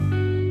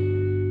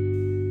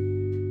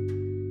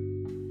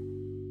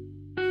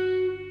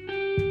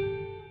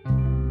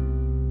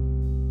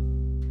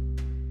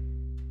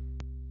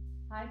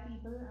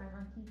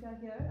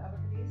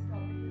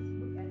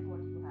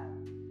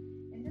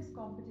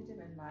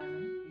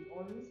environment, we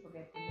always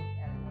forget to look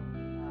at what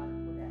we are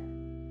good at.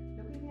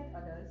 Looking at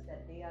others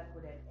that they are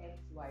good at X,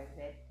 Y,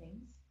 Z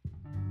things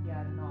we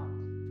are not.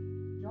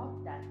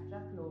 Drop that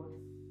truckload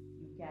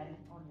you carry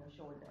on your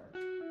shoulders.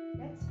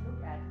 Let's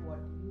look at what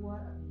you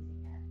are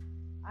amazing at.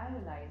 I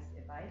realize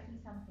if I see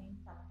something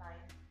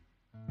sometimes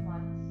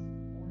once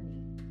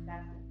only,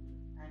 that's the key.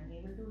 I'm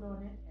able to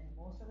learn it, and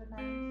most of the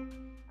times,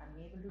 I'm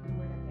able to do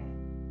it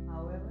again.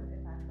 However,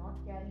 if I'm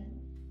not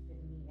carrying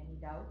with me any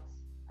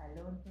doubts, I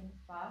learn things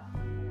fast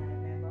and I